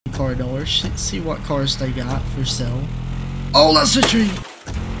car door. See what cars they got for sale. Oh, that's a tree!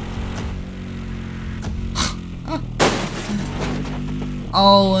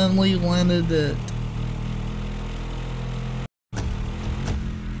 Oh, and we landed it.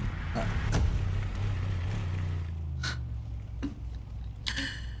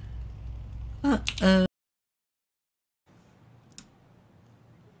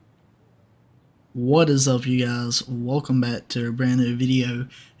 What is up, you guys? Welcome back to a brand new video,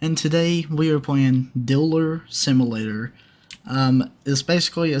 and today we are playing Dealer Simulator. It's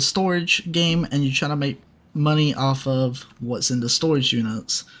basically a storage game, and you try to make money off of what's in the storage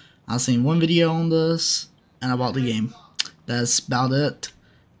units. I've seen one video on this, and I bought the game. That's about it.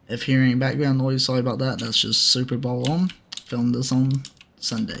 If you hear any background noise, sorry about that. That's just Super Bowl on. Filmed this on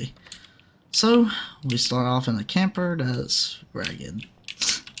Sunday. So, we start off in a camper that's ragged.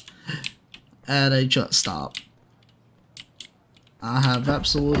 At a truck stop. I have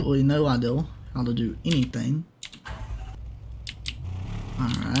absolutely no idea how to do anything.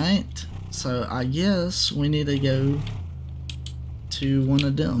 Alright, so I guess we need to go to one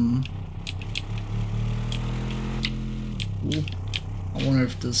of them. Ooh, I wonder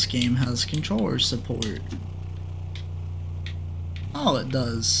if this game has controller support. Oh, it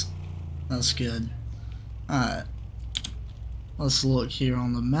does. That's good. Alright, let's look here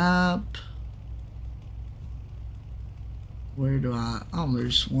on the map. Where do I... Oh,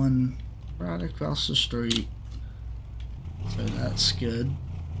 there's one right across the street. So that's good.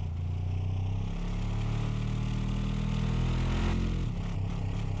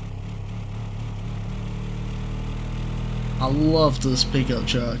 I love this pickup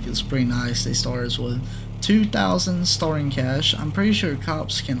truck. It's pretty nice. They start us with 2,000 starting cash. I'm pretty sure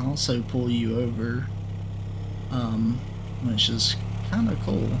cops can also pull you over. Which is kind of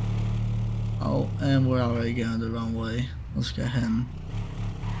cool. Oh, and we're already going the wrong way. Let's go ahead and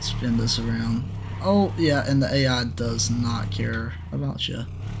spin this around. Oh, yeah, and the AI does not care about you.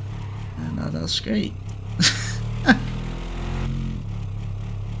 And that's great.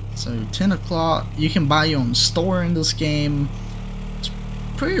 So, 10 o'clock. You can buy your own store in this game. It's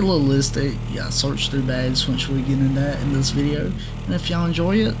pretty realistic. You gotta search through bags once we get into that in this video. And if y'all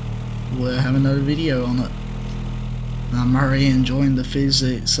enjoy it, we'll have another video on it. I'm already enjoying the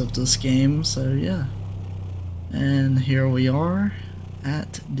physics of this game, so yeah. And here we are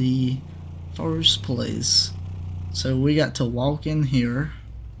at the first place. So we got to walk in here.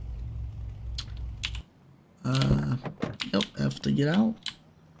 Yep, have to get out.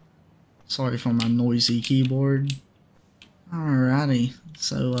 Sorry for my noisy keyboard. Alrighty,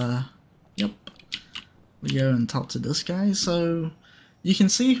 so yep. We go and talk to this guy. So you can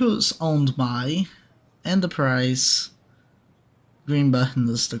see who it's owned by and the price. Green button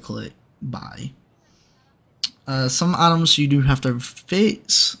is to click buy. Some items you do have to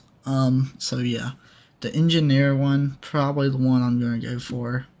fix, so yeah, the engineer one, probably the one I'm gonna go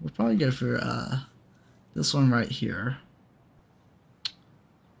for. We'll probably go for this one right here.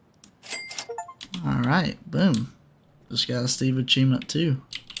 Alright, boom, just got a Steve achievement too.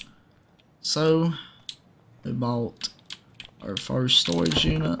 So we bought our first storage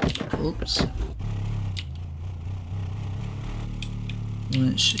unit, oops,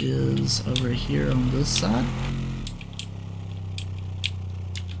 which is over here on this side.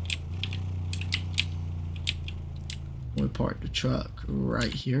 We parked the truck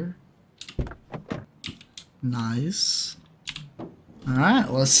right here. Nice. Alright,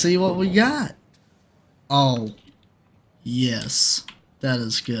 let's see what we got. Oh, yes, that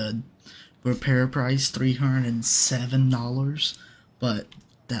is good. Repair price $307, but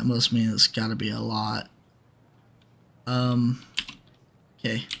that must mean it's gotta be a lot.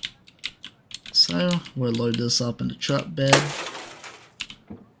 Okay, so we'll load this up in the truck bed.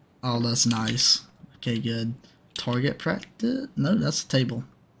 Oh, that's nice. Okay, good. Target practice? No, that's a table.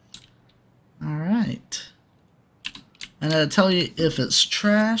 Alright. And it'll tell you if it's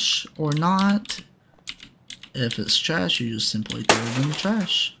trash or not. If it's trash, you just simply throw it in the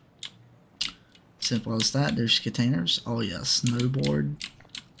trash. Simple as that. There's containers. Oh yes, snowboard.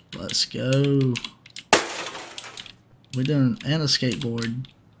 Let's go. We're doing, and a skateboard.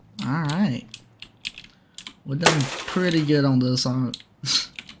 Alright. We're doing pretty good on this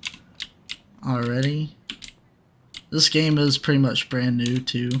already. This game is pretty much brand new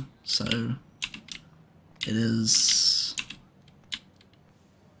too, so it is.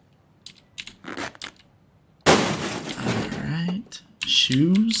 Alright.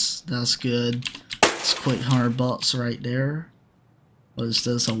 Shoes, that's good. It's quick $100 right there. What is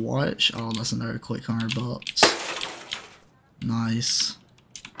this, a watch? Oh, that's another quick $100. Nice.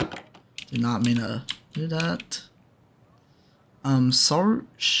 Did not mean to do that.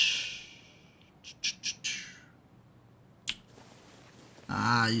 Search.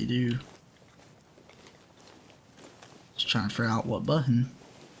 Ah, you do. Just trying to figure out what button.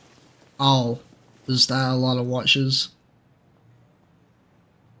 Oh, is that a lot of watches?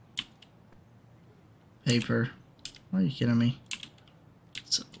 Paper. Are you kidding me?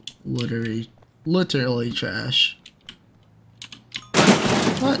 It's literally trash.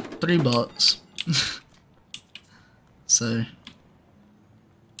 What? $3. So,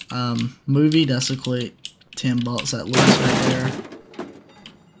 movie, that's a quick $10 at least right there.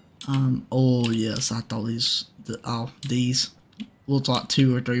 Oh yes, I thought these looked like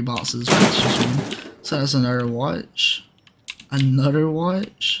 2 or 3 boxes. So that's another watch. Another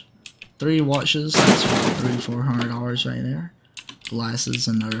watch. 3 watches, that's about $300-400 right there. Glasses,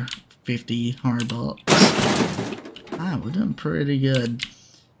 another $50-100. Ah, we're doing pretty good.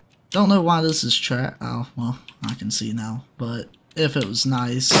 Don't know why this is trash. Oh, well, I can see now. But if it was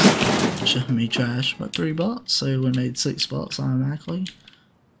nice, it shouldn't be trash. But $3, so we made $6 automatically.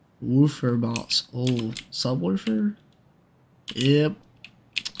 Woofer box. Oh, subwoofer? Yep.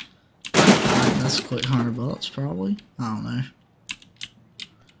 That's a quick $100 probably. I don't know.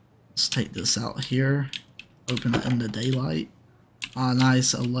 Let's take this out here. Open it in the daylight. Ah,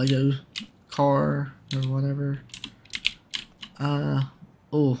 nice. A Lego car or whatever. Oh,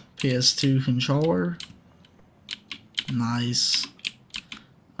 PS2 controller. Nice.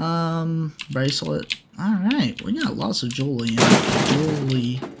 Bracelet. Alright, we got lots of jewelry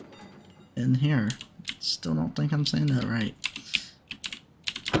in here. Still don't think I'm saying that right.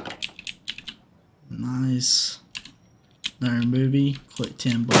 Nice. Another movie, quick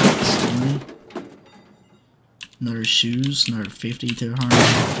 $10, 20. Another shoes, another $50 to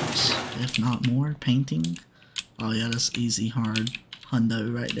 $100, if not more. Painting. Oh yeah, that's easy hard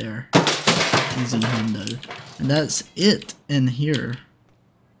hundo right there. Easy hundo. And that's it in here.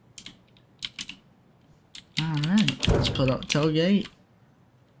 Alright, let's put up tailgate.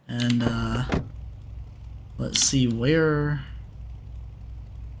 And let's see where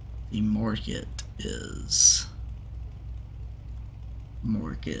the market is.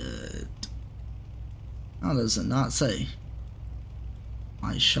 Market. How does it not say?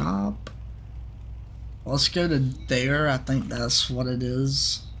 My shop. Let's go to there. I think that's what it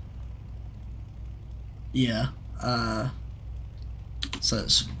is. Yeah. So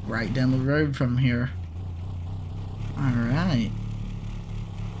it's right down the road from here. Alright.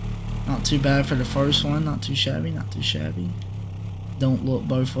 Not too bad for the first one. Not too shabby. Not too shabby. Don't look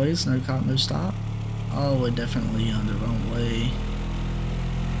both ways. No cop, no stop. Oh, we're definitely on the wrong way.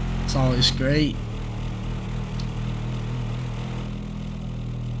 It's always great.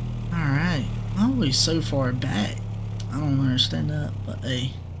 Alright. Always so far back. I don't understand that, but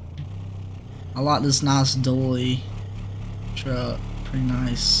hey. I like this nice dolly truck. Pretty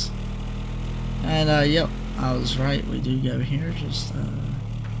nice. And yep, I was right. We do go here. Just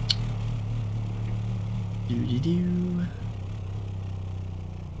do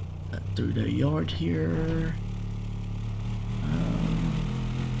through the yard here.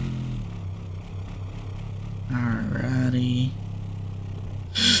 Alrighty.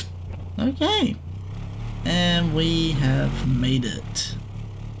 Okay. And we have made it.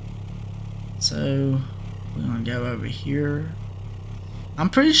 So we're gonna go over here. I'm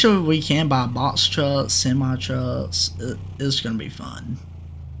pretty sure we can buy box trucks, semi trucks. It's gonna be fun.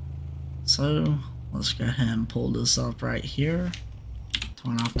 So let's go ahead and pull this up right here.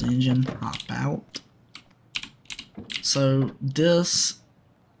 Turn off the engine, hop out. So this,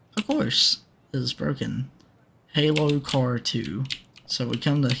 of course, is broken. Halo Car 2. So we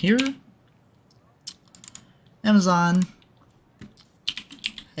come to here. Amazon.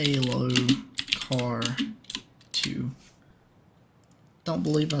 Halo Car 2. Don't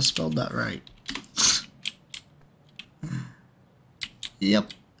believe I spelled that right.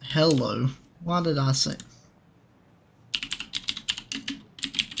 Yep. Hello. What did I say?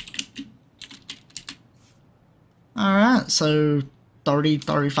 Alright, so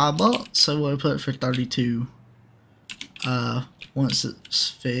 $35. So we'll put it for 32. Once it's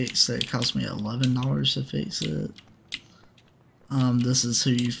fixed, it cost me $11 to fix it. This is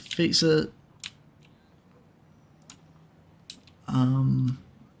who you fix it.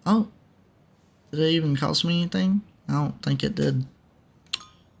 Oh, did it even cost me anything? I don't think it did.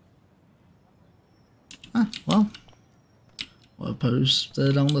 Well, we'll post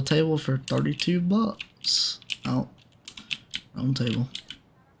it on the table for $32. Oh, wrong table.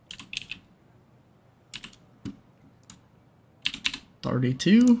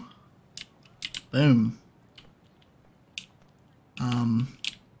 32. Boom. Let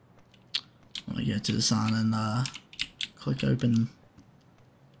me get to the sign and click open.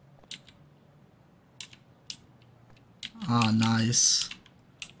 Ah, nice.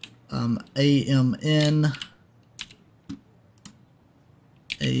 AMN.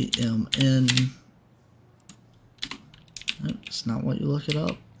 Nope, it's not what you look it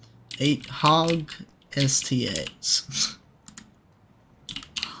up. 8 hog STX.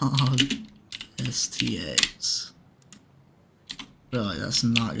 Hog STX. Really, that's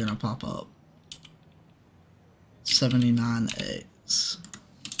not gonna pop up. 79X.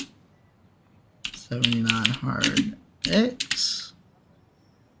 79 hard X.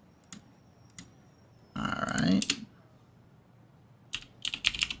 Alright.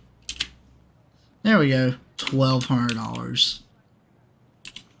 There we go. $1,200.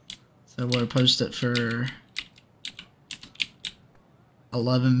 So we'll post it for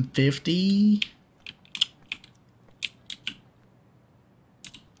 $11.50.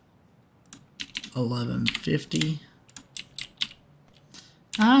 $11.50.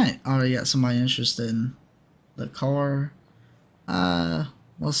 Alright, already got somebody interested in the car.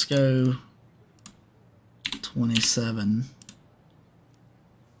 Let's go 27.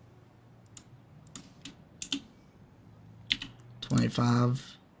 $25.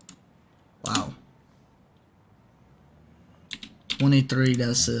 Wow. 23,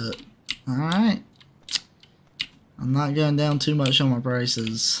 that's it. Alright. I'm not going down too much on my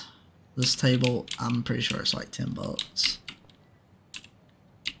prices. This table, I'm pretty sure it's like $10.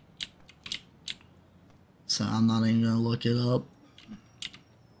 So I'm not even gonna look it up.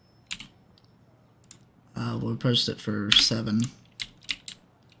 We'll post it for $7.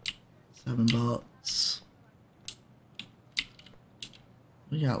 $7.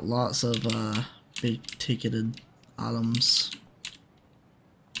 We got lots of big ticketed items.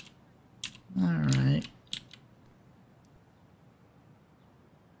 Alright.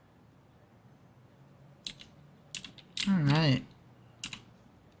 Alright.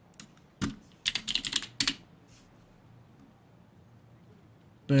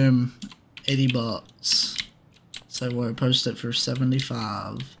 Boom. $80. So we'll post it for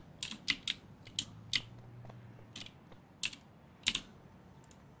 75.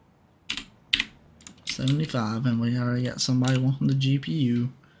 $75, and we already got somebody wanting the GPU.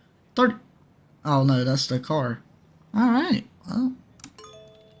 30. Oh no, that's the car. Alright, well,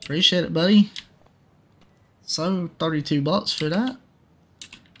 appreciate it, buddy. So, $32 for that.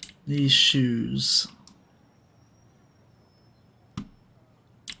 These shoes.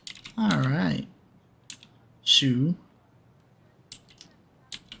 Alright. Shoe.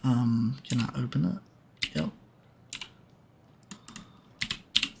 Can I open it? Yep.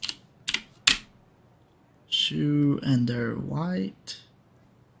 Shoe, and they're white.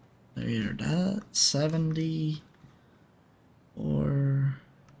 They're either that 70 or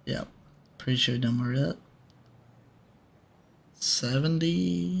yep. Pretty sure them are it.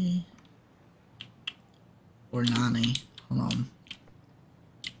 70 or 90. Hold on.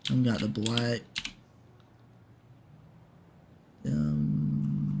 I've got the black.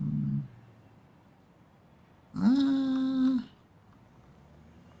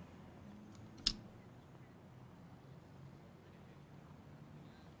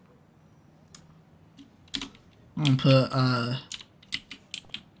 I'm gonna put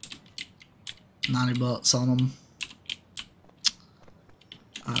 $90 on them.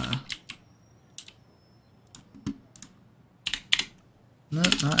 No,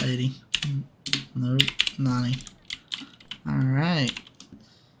 not 80. No, 90. Alright.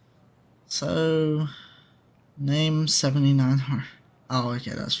 So, name 79 hard. Oh,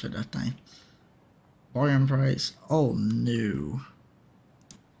 okay, that's for that thing. Bargain price. Oh, no.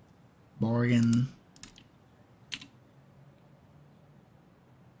 Bargain.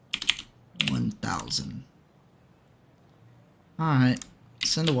 1,000. Alright.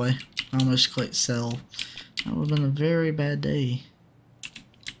 Send away. I almost clicked sell. That would have been a very bad day.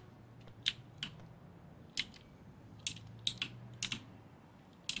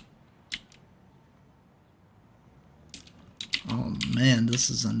 Oh man, this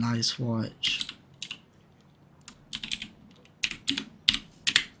is a nice watch.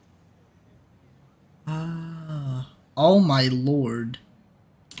 Oh my lord.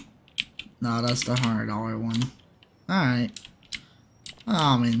 No, that's the $100 one. Alright.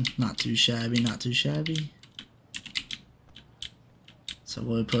 I mean, not too shabby, not too shabby. So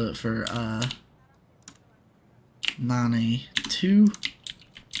we'll put it for 92.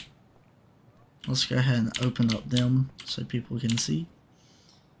 Let's go ahead and open up them so people can see.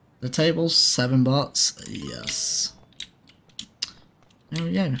 The table's $7. Yes. There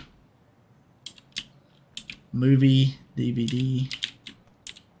we go. Movie, DVD.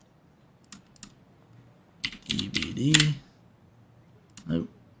 DVD. DVD. Nope.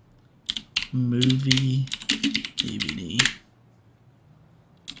 Movie DVD.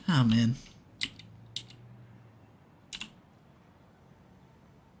 Oh man.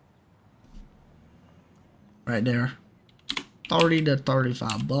 Right there. 30 to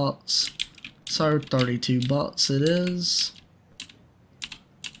 35 bucks. So 32 bucks it is.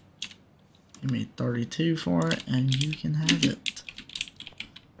 Give me 32 for it and you can have it.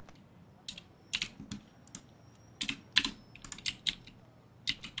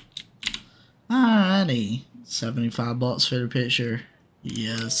 Alrighty. 75 bucks for the picture.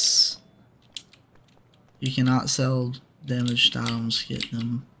 Yes. You cannot sell damaged items, get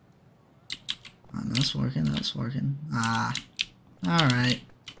them. Oh, that's working, that's working. Ah. Alright.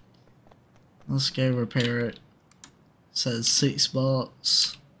 Let's go repair it. Says 6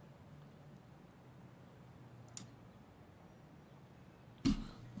 bucks.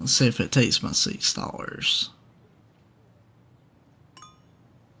 Let's see if it takes my $6.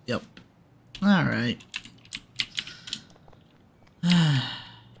 Yep. Alright.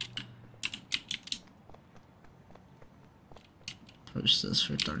 Post this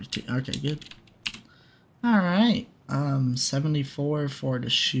for 32. Okay, good. Alright. 74 for the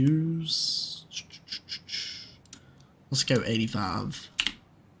shoes. Let's go 85.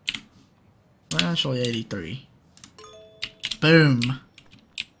 Well, actually 83. Boom.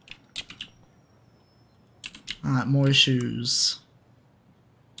 Alright, more shoes.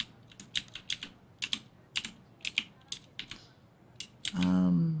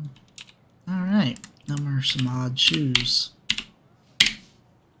 Alright. Now are some odd shoes.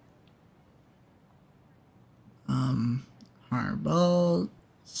 100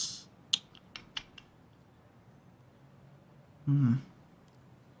 bucks.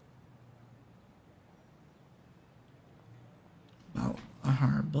 About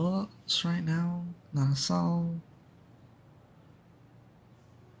 100 bucks right now. Not a song.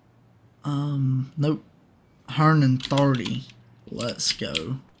 Nope. 130. Let's go.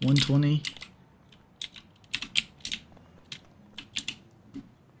 120.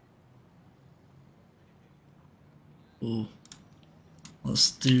 Ooh.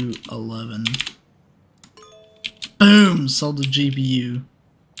 Let's do 11. Boom! Sold the GPU.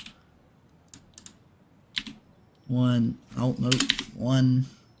 Oh nope.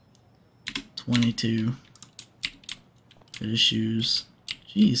 122 for the shoes.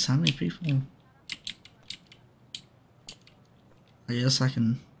 Jeez, how many people? I guess I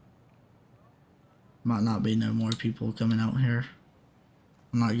can. Might not be no more people coming out here.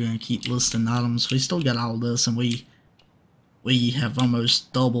 I'm not gonna keep listing items. We still got all this, and we have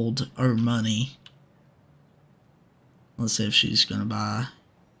almost doubled our money. Let's see if she's gonna buy.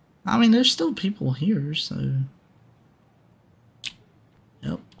 I mean, there's still people here, so.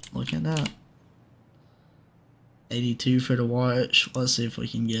 Yep, look at that. 82 for the watch. Let's see if we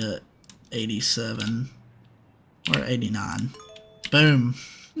can get 87 or 89. Boom.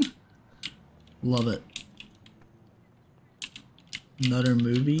 Love it. Another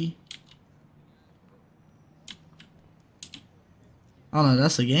movie. Oh no,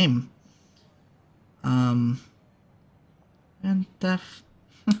 that's a game. And Theft.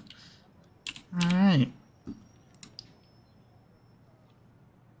 Alright.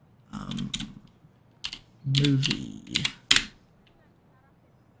 Movie.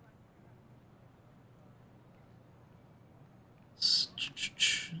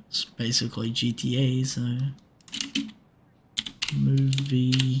 It's basically GTA, so.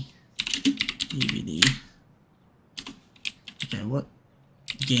 Movie. DVD. Okay, what?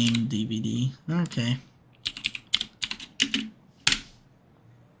 Game DVD. Okay.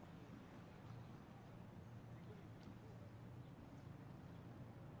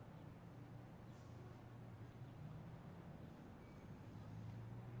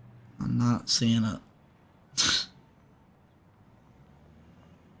 I'm not seeing it. Is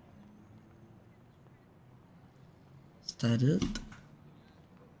that it?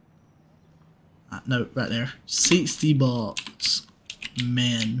 No, right there. 60 bucks.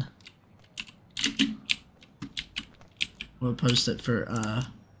 Men. We'll post it for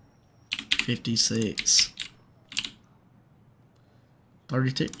 56.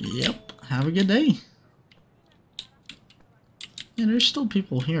 32. Yep. Have a good day. Yeah, there's still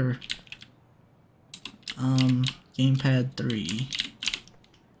people here. Gamepad 3.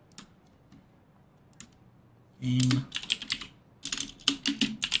 Gamepad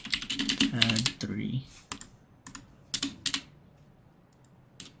 3.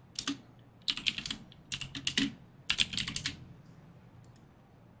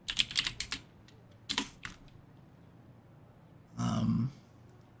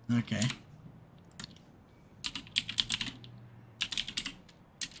 Okay.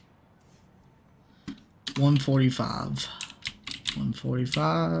 145.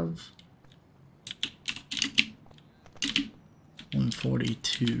 145.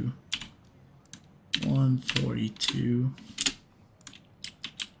 142. 142.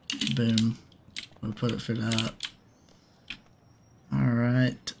 Boom. We'll put it for that.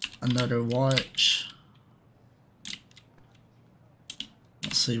 Alright. Another watch.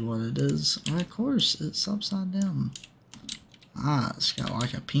 Let's see what it is. Oh, of course, it's upside down. Ah, it's got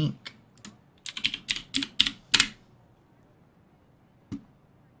like a pink.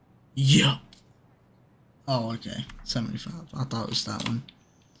 Yeah. Oh, okay. 75. I thought it was that one.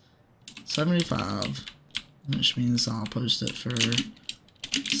 75. Which means I'll post it for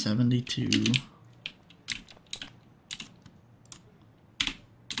 72.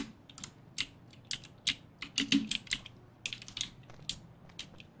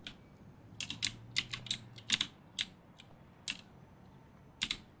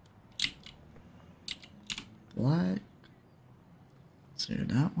 Black. So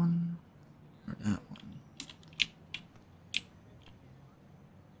that one or that one.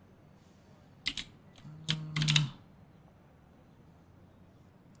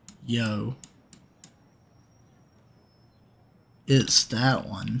 Yo. It's that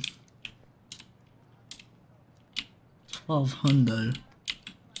one. 12 hundo.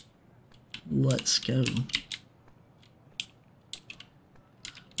 Let's go.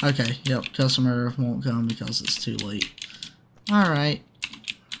 Okay, yep, customer won't come because it's too late. Alright.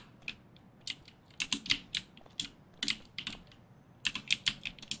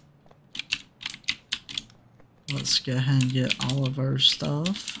 Let's go ahead and get all of our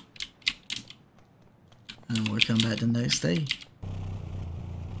stuff. And we'll come back the next day.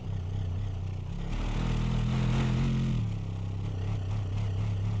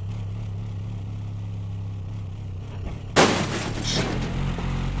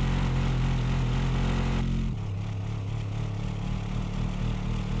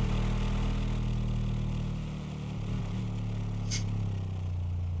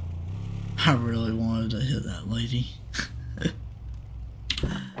 I really wanted to hit that lady.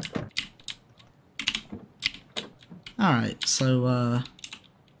 Alright, so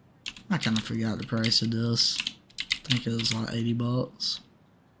I kind of forgot the price of this. I think it was like 80 bucks.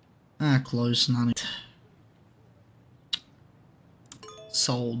 Ah, close, 90.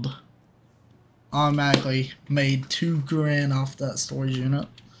 Sold. Automatically made $2,000 off that storage unit.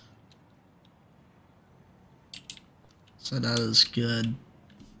 So that is good.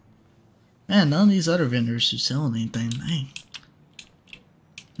 Man, none of these other vendors are selling anything. Dang.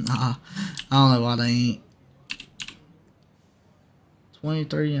 Nah, I don't know why they ain't.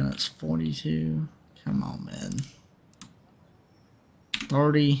 23 and it's 42. Come on, man.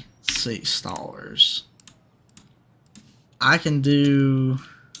 $36. I can do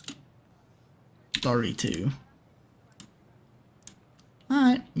 32.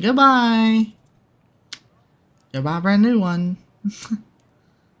 Alright, goodbye. Goodbye, brand new one.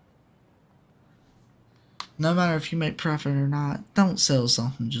 No matter if you make profit or not, don't sell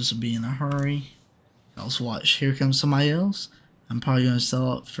something just to be in a hurry. Else watch, here comes somebody else. I'm probably going to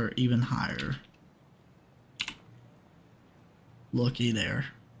sell it for even higher. Looky there.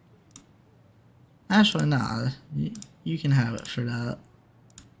 Actually, nah. You can have it for that.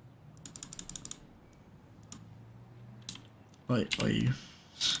 Wait.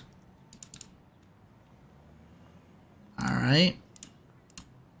 Alright.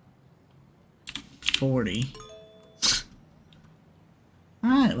 40.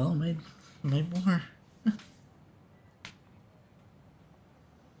 Alright, well, made more.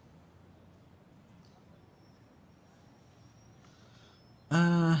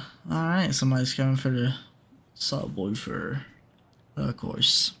 Alright, somebody's coming for the subwoofer. Of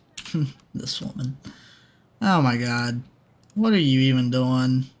course. This woman. Oh my god. What are you even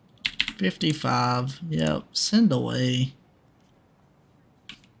doing? 55. Yep, send away.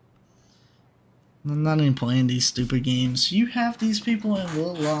 I'm not even playing these stupid games. You have these people in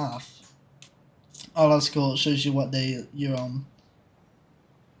real life. Oh, that's cool. It shows you what day you're on.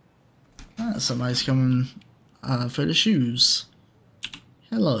 Somebody's coming for the shoes.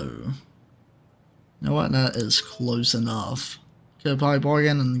 Hello. You know what? That is close enough. Could have probably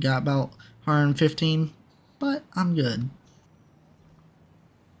bargained and got about 115, but I'm good.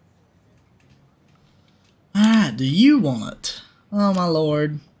 Alright, do you want it? Oh my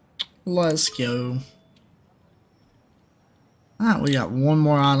lord. Let's go. Alright, we got one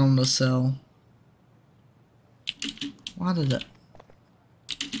more item to sell. Why did it?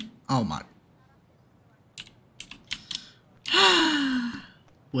 Oh my.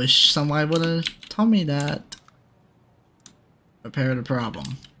 Wish somebody would have told me that. Repair the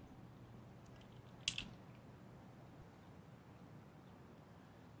problem.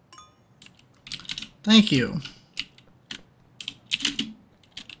 Thank you.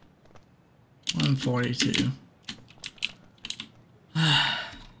 142.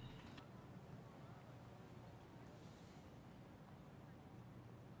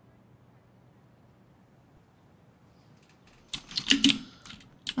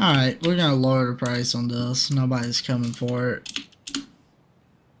 Alright, we're gonna lower the price on this. Nobody's coming for it.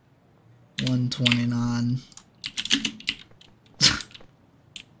 129.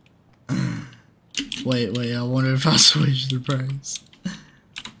 Wait, I wonder if I switch the price.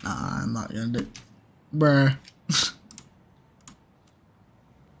 Nah, I'm not gonna do it. Bruh.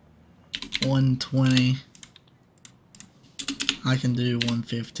 120. I can do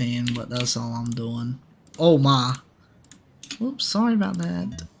 115, but that's all I'm doing. Oh my. Oops, sorry about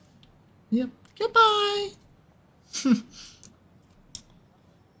that. Yep, goodbye.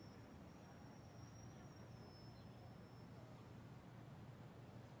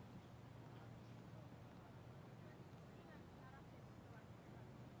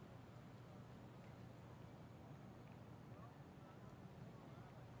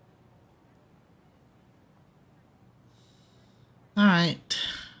 Alright.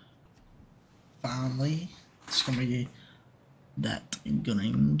 Finally, it's gonna be that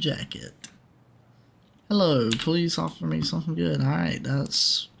green jacket. Hello, please offer me something good. Alright,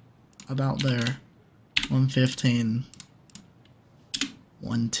 that's about there. 115.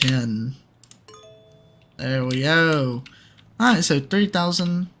 110. There we go. Alright, so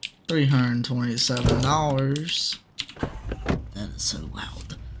 $3,327. That is so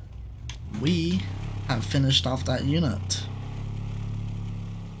loud. We have finished off that unit.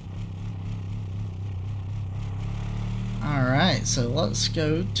 Alright, so let's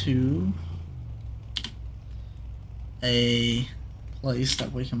go to a place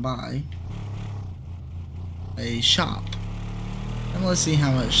that we can buy a shop. And let's see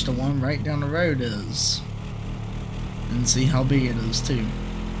how much the one right down the road is. And see how big it is too.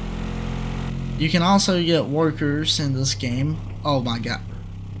 You can also get workers in this game. Oh my god.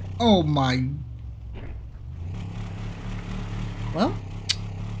 Oh my. Well.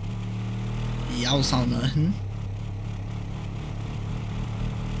 Y'all saw nothing.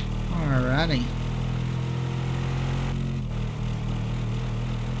 Alrighty.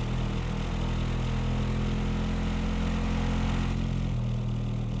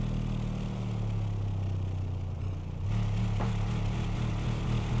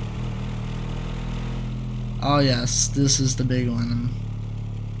 Oh yes, this is the big one. I'm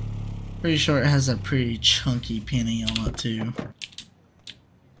pretty sure it has a pretty chunky penny on it too.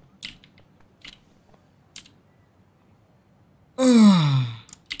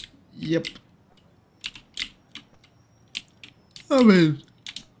 Yep. I mean,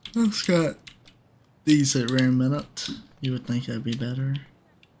 that's got decent room in it. You would think that'd be better.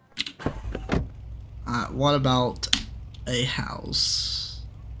 What about a house?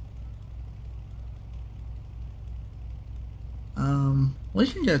 We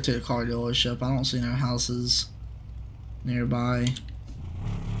can go to a car dealership. I don't see no houses nearby.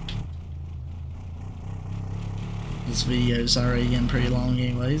 This video's already getting pretty long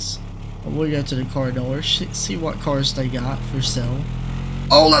anyways. But we'll go to the car door, see what cars they got for sale.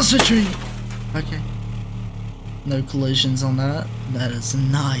 Oh, that's a tree! Okay. No collisions on that. That is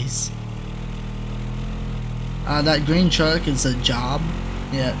nice. That green truck is a job.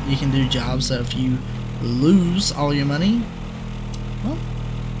 Yeah, you can do jobs, so if you lose all your money, well,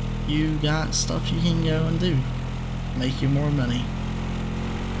 you got stuff you can go and do. Make you more money.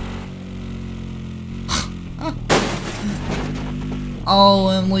 Oh,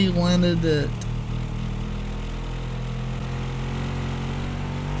 and we landed it.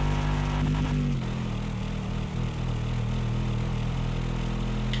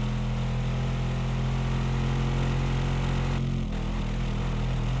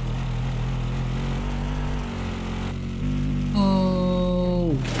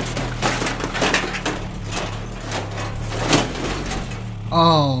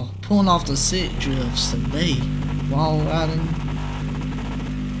 Oh, pulling off the sick drifts today while riding.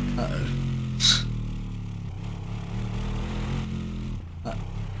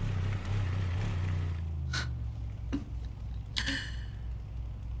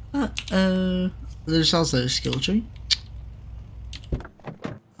 There's also a skill tree.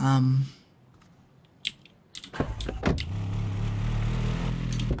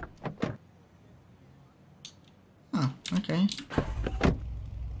 Oh, okay.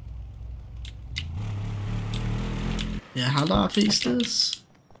 Yeah, how do I fix this?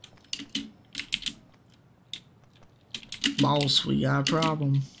 Boss, we got a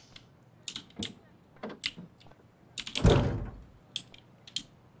problem.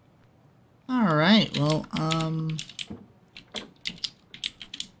 Alright, well,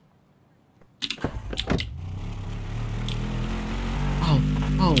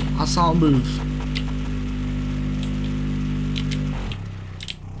 Oh, I saw a move.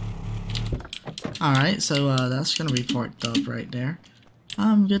 Alright, so, that's gonna be parked up right there.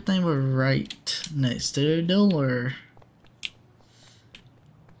 Good thing we're right next to the door.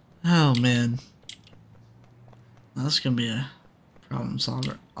 Oh, man. That's gonna be a problem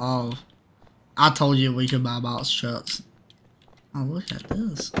solver. Oh, I told you we could buy box trucks. Oh, look at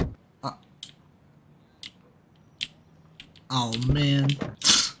this. Oh, man.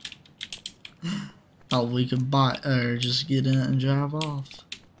 Thought we could buy, or just get in it and drive off.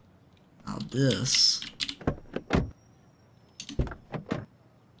 Oh, this.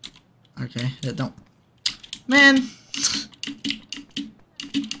 Okay, it don't. Man!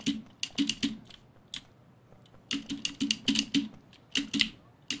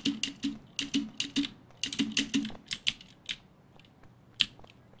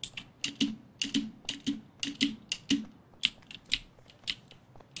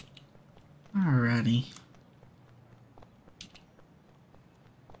 Alrighty.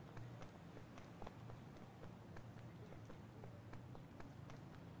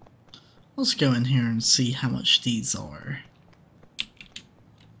 Let's go in here and see how much these are.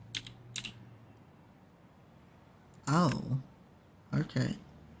 Oh. Okay.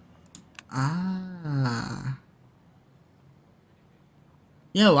 Ah.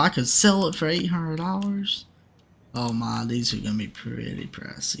 Yo, I could sell it for $800. Oh my, these are gonna be pretty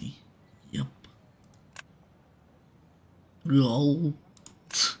pricey. Yep. Go.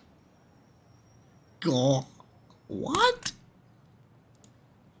 Go. What?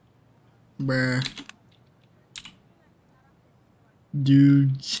 Bruh.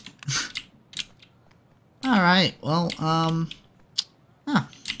 Dude. Alright, well,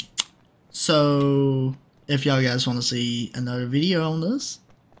 So, if y'all guys want to see another video on this,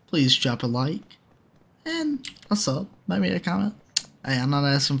 please drop a like and a sub, maybe a comment. Hey, I'm not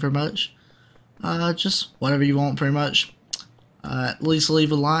asking for much. Just whatever you want, pretty much. At least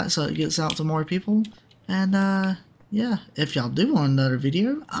leave a like so it gets out to more people. And, yeah, if y'all do want another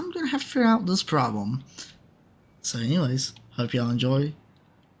video, I'm gonna have to figure out this problem. So anyways, hope y'all enjoy.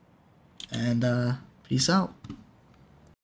 And, peace out.